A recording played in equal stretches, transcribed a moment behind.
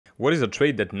What is a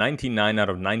trait that 99 out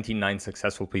of 99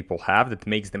 successful people have that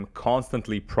makes them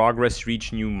constantly progress,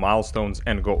 reach new milestones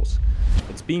and goals?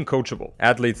 It's being coachable.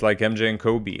 Athletes like MJ and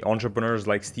Kobe, entrepreneurs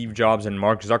like Steve Jobs and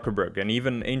Mark Zuckerberg, and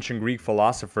even ancient Greek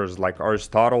philosophers like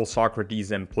Aristotle,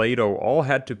 Socrates, and Plato all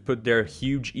had to put their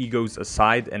huge egos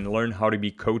aside and learn how to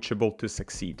be coachable to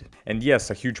succeed. And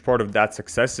yes, a huge part of that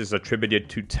success is attributed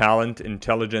to talent,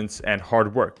 intelligence, and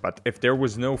hard work. But if there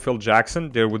was no Phil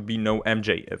Jackson, there would be no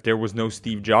MJ. If there was no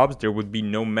Steve Jobs, there would be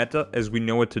no Meta as we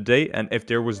know it today. And if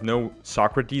there was no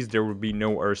Socrates, there would be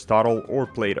no Aristotle or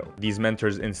Plato. These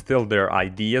mentors instilled their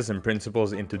ideas and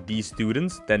principles into these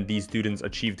students. Then these students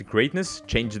achieved greatness,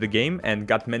 changed the game, and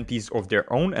got mentees of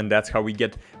their own. And that's how we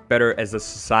get better as a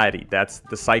society. That's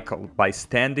the cycle, by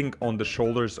standing on the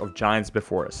shoulders of giants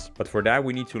before us. But for that,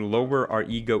 we need to lower our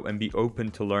ego and be open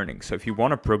to learning. So if you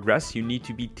want to progress, you need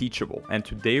to be teachable. And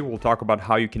today we'll talk about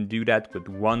how you can do that with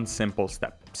one simple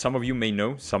step. Some of you may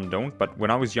know, some don't, but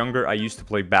when I was younger, I used to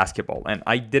play basketball and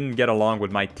I didn't get along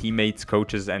with my teammates,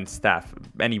 coaches, and staff,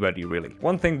 anybody really.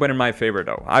 One thing went in my favor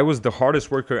though. I was the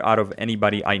hardest worker out of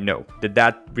anybody I know. Did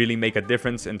that really make a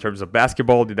difference in terms of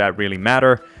basketball? Did that really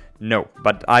matter? No,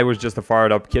 but I was just a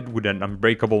fired up kid with an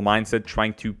unbreakable mindset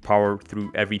trying to power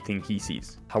through everything he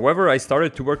sees. However, I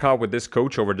started to work out with this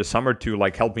coach over the summer to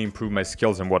help me improve my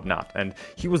skills and whatnot. And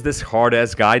he was this hard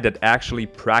ass guy that actually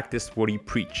practiced what he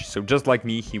preached. So just like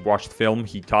me, he watched film,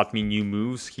 he taught me new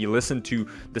moves, he listened to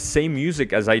the same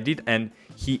music as I did, and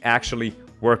he actually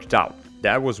worked out.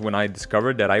 That was when I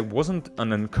discovered that I wasn't an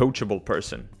uncoachable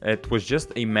person. It was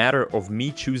just a matter of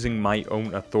me choosing my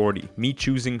own authority, me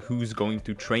choosing who's going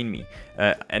to train me.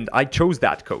 And I chose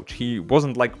that coach. He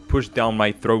wasn't pushed down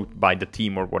my throat by the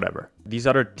team or whatever. These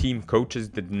other team coaches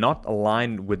did not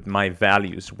align with my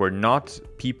values, were not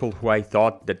people who I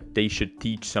thought that they should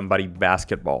teach somebody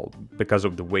basketball because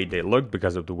of the way they looked,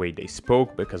 because of the way they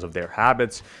spoke, because of their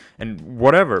habits and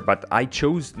whatever. But I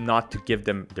chose not to give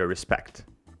them their respect.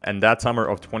 And that summer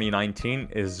of 2019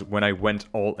 is when I went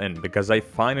all in, because I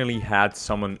finally had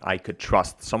someone I could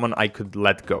trust, someone I could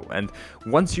let go. And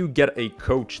once you get a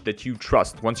coach that you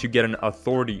trust, once you get an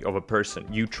authority of a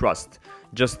person you trust,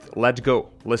 just let go,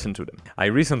 listen to them. I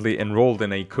recently enrolled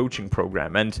in a coaching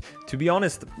program, and to be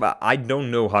honest, I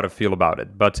don't know how to feel about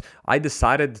it, but I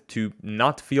decided to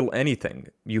not feel anything.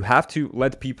 You have to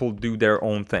let people do their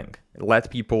own thing. Let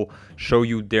people show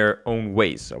you their own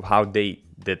ways of how they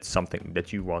did something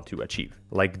that you want to achieve.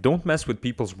 Don't mess with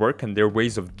people's work and their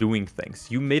ways of doing things.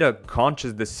 You made a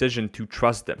conscious decision to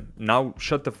trust them. Now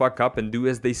shut the fuck up and do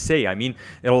as they say. I mean,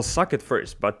 it'll suck at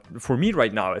first, but for me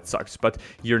right now it sucks, but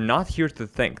you're not here to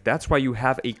think. That's why you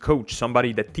have a coach,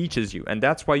 somebody that teaches you, and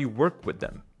that's why you work with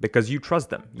them, because you trust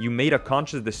them. You made a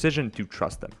conscious decision to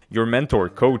trust them. Your mentor,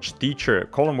 coach, teacher,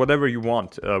 call them whatever you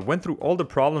want, went through all the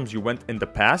problems you went in the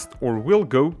past or will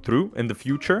go through in the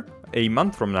future, a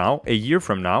month from now, a year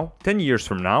from now, 10 years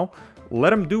from now.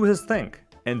 Let him do his thing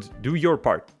and do your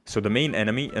part. So the main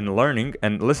enemy in learning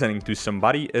and listening to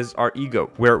somebody is our ego.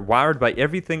 We're wired by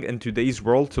everything in today's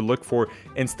world to look for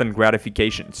instant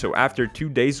gratification. So after 2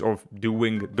 days of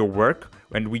doing the work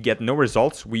and we get no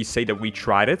results, we say that we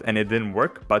tried it and it didn't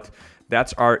work, but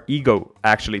that's our ego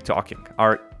actually talking.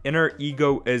 Our inner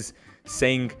ego is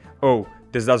saying, oh,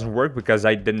 this doesn't work because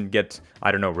I didn't get,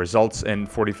 results in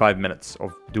 45 minutes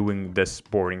of doing this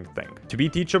boring thing. To be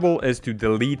teachable is to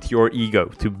delete your ego,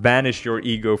 to banish your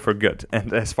ego for good.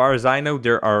 And as far as I know,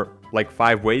 there are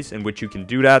 5 ways in which you can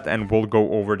do that, and we'll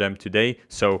go over them today.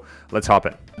 So let's hop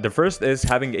in. The first is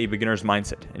having a beginner's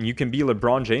mindset. And you can be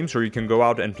LeBron James or you can go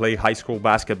out and play high school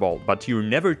basketball, but you're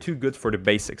never too good for the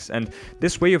basics. And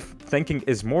this way of thinking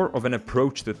is more of an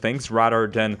approach to things rather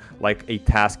than a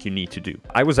task you need to do.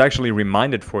 I was actually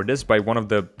reminded for this by one of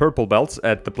the purple belts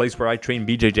at the place where I train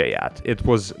BJJ at. It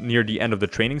was near the end of the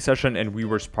training session and we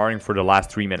were sparring for the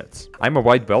last 3 minutes. I'm a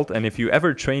white belt, and if you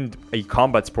ever trained a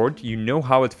combat sport, you know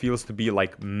how it feels to be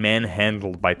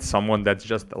manhandled by someone that's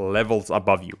just levels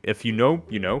above you. If you know,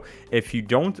 you know. If you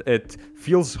don't, it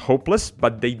feels hopeless,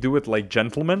 but they do it like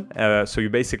gentlemen. So you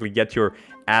basically get your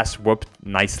ass whooped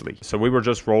nicely. So we were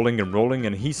just rolling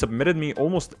and he submitted me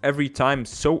almost every time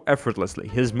so effortlessly.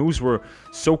 His moves were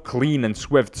so clean and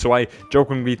swift. So I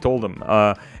jokingly told him,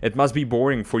 it must be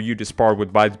boring for you to spar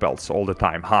with white belts all the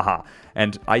time, haha.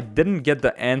 And I didn't get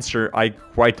the answer I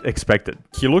quite expected.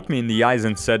 He looked me in the eyes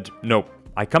and said, no,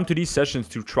 I come to these sessions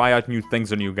to try out new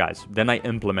things on you guys, then I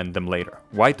implement them later.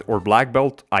 White or black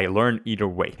belt, I learn either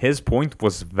way. His point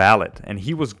was valid, and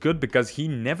he was good because he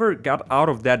never got out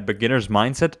of that beginner's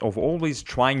mindset of always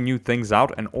trying new things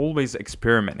out and always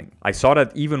experimenting. I saw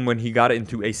that even when he got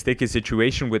into a sticky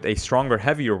situation with a stronger,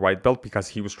 heavier white belt because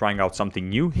he was trying out something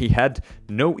new, he had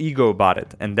no ego about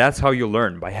it. And that's how you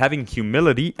learn, by having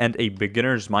humility and a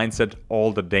beginner's mindset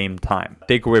all the damn time.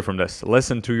 Take away from this,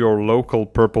 listen to your local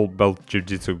purple belt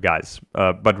jiu-jitsu guys,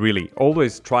 but really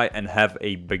always try and have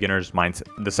a beginner's mindset.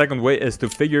 The second way is to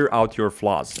figure out your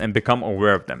flaws and become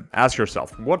aware of them. Ask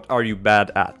yourself, what are you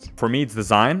bad at? For me, it's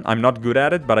design. I'm not good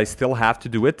at it, but I still have to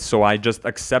do it, so I just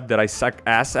accept that I suck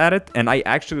ass at it, and I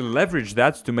actually leverage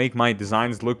that to make my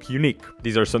designs look unique.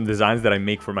 These are some designs that I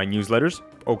make for my newsletters.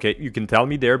 Okay, you can tell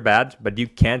me they're bad, but you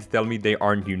can't tell me they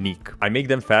aren't unique. I make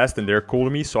them fast and they're cool to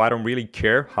me, so I don't really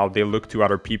care how they look to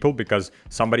other people, because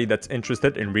somebody that's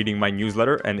interested in reading my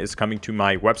newsletter and is coming to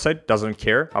my website doesn't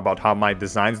care about how my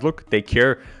designs look. They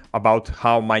care about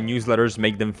how my newsletters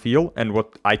make them feel and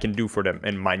what I can do for them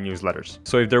in my newsletters.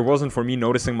 So if there wasn't for me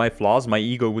noticing my flaws, my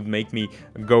ego would make me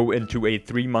go into a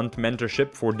 3-month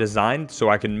mentorship for design so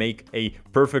I can make a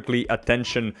perfectly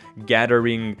attention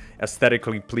gathering,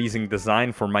 aesthetically pleasing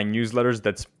design for my newsletters.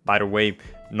 That's, by the way,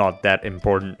 not that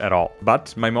important at all.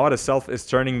 But my modest self is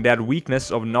turning that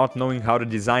weakness of not knowing how to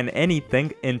design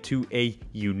anything into a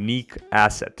unique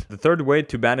asset. The third way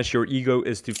to banish your ego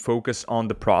is to focus on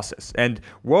the process. And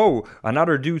whoa,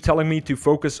 another dude telling me to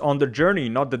focus on the journey,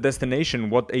 not the destination.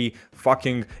 What a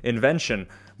fucking invention.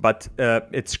 But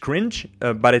it's cringe,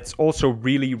 but it's also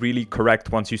really, really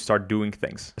correct once you start doing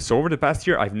things. So over the past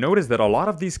year, I've noticed that a lot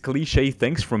of these cliche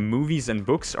things from movies and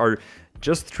books are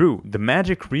just true. The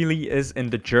magic really is in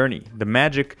the journey. The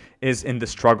magic is in the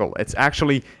struggle. It's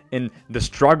actually in the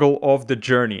struggle of the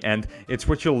journey, and it's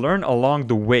what you'll learn along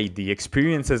the way, the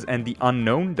experiences and the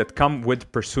unknown that come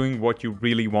with pursuing what you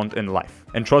really want in life.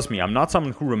 And trust me, I'm not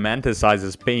someone who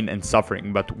romanticizes pain and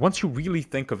suffering, but once you really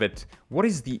think of it, what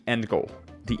is the end goal?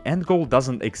 The end goal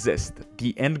doesn't exist.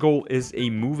 The end goal is a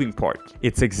moving part.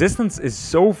 Its existence is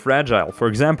so fragile. For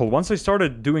example, once I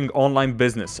started doing online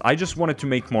business, I just wanted to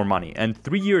make more money. And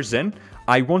 3 years in,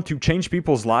 I want to change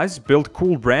people's lives, build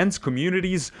cool brands,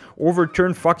 communities,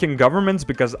 overturn fucking governments,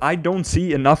 because I don't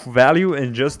see enough value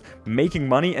in just making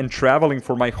money and traveling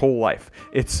for my whole life.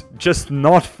 It's just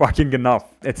not fucking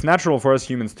enough. It's natural for us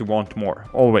humans to want more,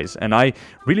 always. And I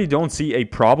really don't see a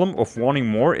problem of wanting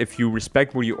more if you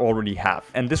respect what you already have.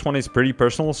 And this one is pretty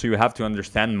personal, so you have to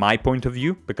understand my point of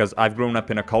view, because I've grown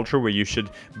up in a culture where you should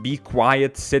be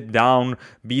quiet, sit down,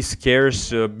 be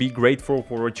scarce, be grateful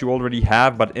for what you already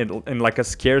have, but in like a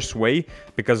scarce way,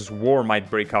 because war might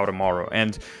break out tomorrow.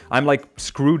 And I'm like,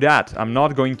 screw that. I'm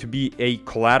not going to be a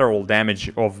collateral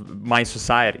damage of my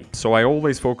society. So I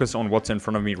always focus on what's in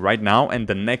front of me right now and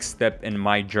the next step in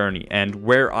my journey. And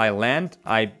where I land,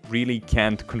 I really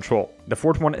can't control. The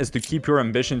fourth one is to keep your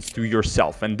ambitions to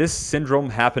yourself. And this syndrome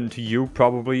happened to you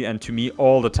probably and to me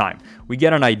all the time. We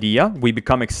get an idea, we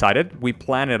become excited, we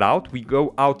plan it out, we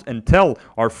go out and tell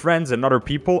our friends and other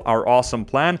people our awesome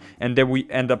plan, and then we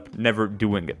end up never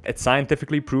doing it. It's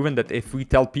scientifically proven that if we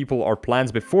tell people our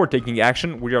plans before taking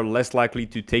action, we are less likely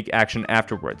to take action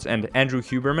afterwards. And Andrew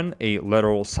Huberman, a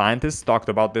literal scientist, talked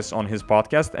about this on his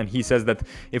podcast, and he says that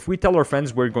if we tell our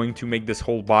friends we're going to make this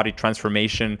whole body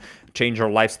transformation, change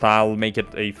our lifestyle, make it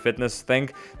a fitness thing,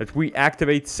 that we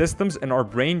activate systems in our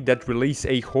brain that release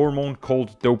a hormone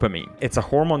called dopamine. It's a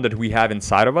hormone that we have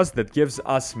inside of us that gives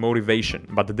us motivation,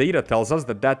 but the data tells us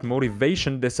that that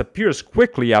motivation disappears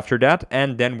quickly after that,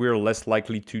 and then we're less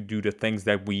likely to do the things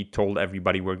that we told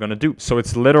everybody we're gonna do. So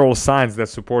it's literal science that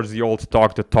supports the old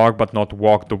talk the talk but not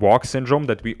walk the walk syndrome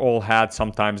that we all had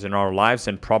sometimes in our lives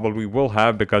and probably will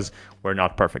have, because we're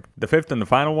not perfect. The fifth and the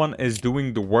final one is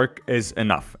doing the work is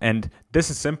enough. And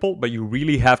this is simple, but you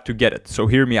really have to get it. So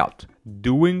hear me out.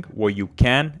 Doing what you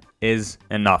can is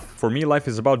enough. For me, life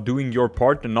is about doing your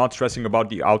part and not stressing about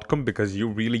the outcome, because you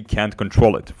really can't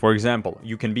control it. For example,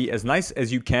 you can be as nice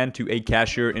as you can to a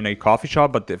cashier in a coffee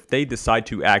shop, but if they decide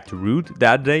to act rude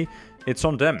that day, it's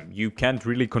on them. You can't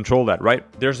really control that, right?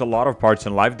 There's a lot of parts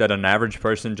in life that an average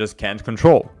person just can't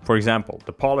control. For example,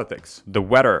 the politics, the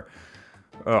weather,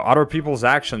 other people's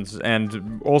actions,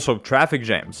 and also traffic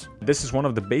jams. This is one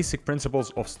of the basic principles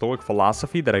of Stoic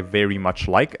philosophy that I very much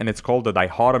like, and it's called the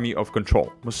dichotomy of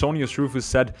control. Musonius Rufus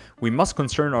said, "We must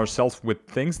concern ourselves with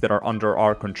things that are under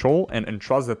our control and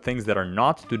entrust the things that are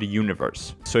not to the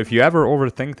universe." So if you ever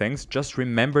overthink things, just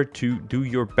remember to do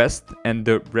your best, and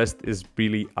the rest is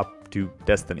really up to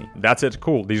destiny. That's it.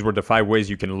 Cool. These were the 5 ways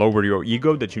you can lower your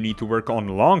ego that you need to work on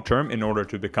long term in order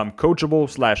to become coachable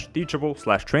 / teachable /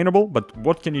 trainable. But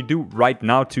what can you do right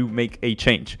now to make a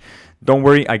change? Don't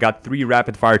worry, I got 3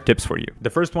 rapid fire tips for you. The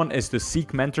first one is to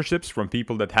seek mentorships from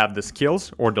people that have the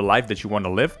skills or the life that you want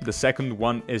to live. The second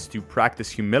one is to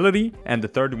practice humility. And the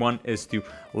third one is to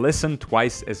listen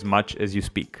twice as much as you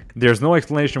speak. There's no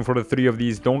explanation for the 3 of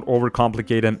these. Don't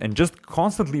overcomplicate them and just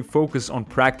constantly focus on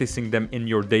practicing them in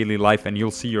your daily life, and you'll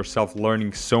see yourself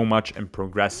learning so much and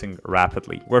progressing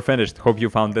rapidly. We're finished. Hope you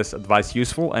found this advice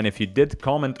useful, and if you did,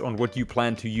 comment on what you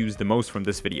plan to use the most from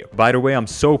this video. By the way, I'm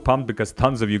so pumped because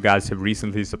tons of you guys have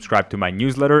recently subscribed to my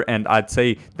newsletter, and I'd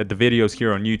say that the videos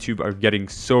here on YouTube are getting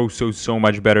so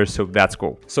much better, so that's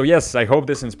cool. So yes, I hope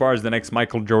this inspires the next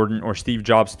Michael Jordan or Steve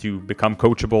Jobs to become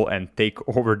coachable and take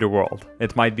over the world.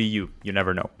 It might be you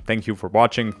never know. Thank you for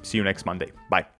watching. See you next Monday. Bye.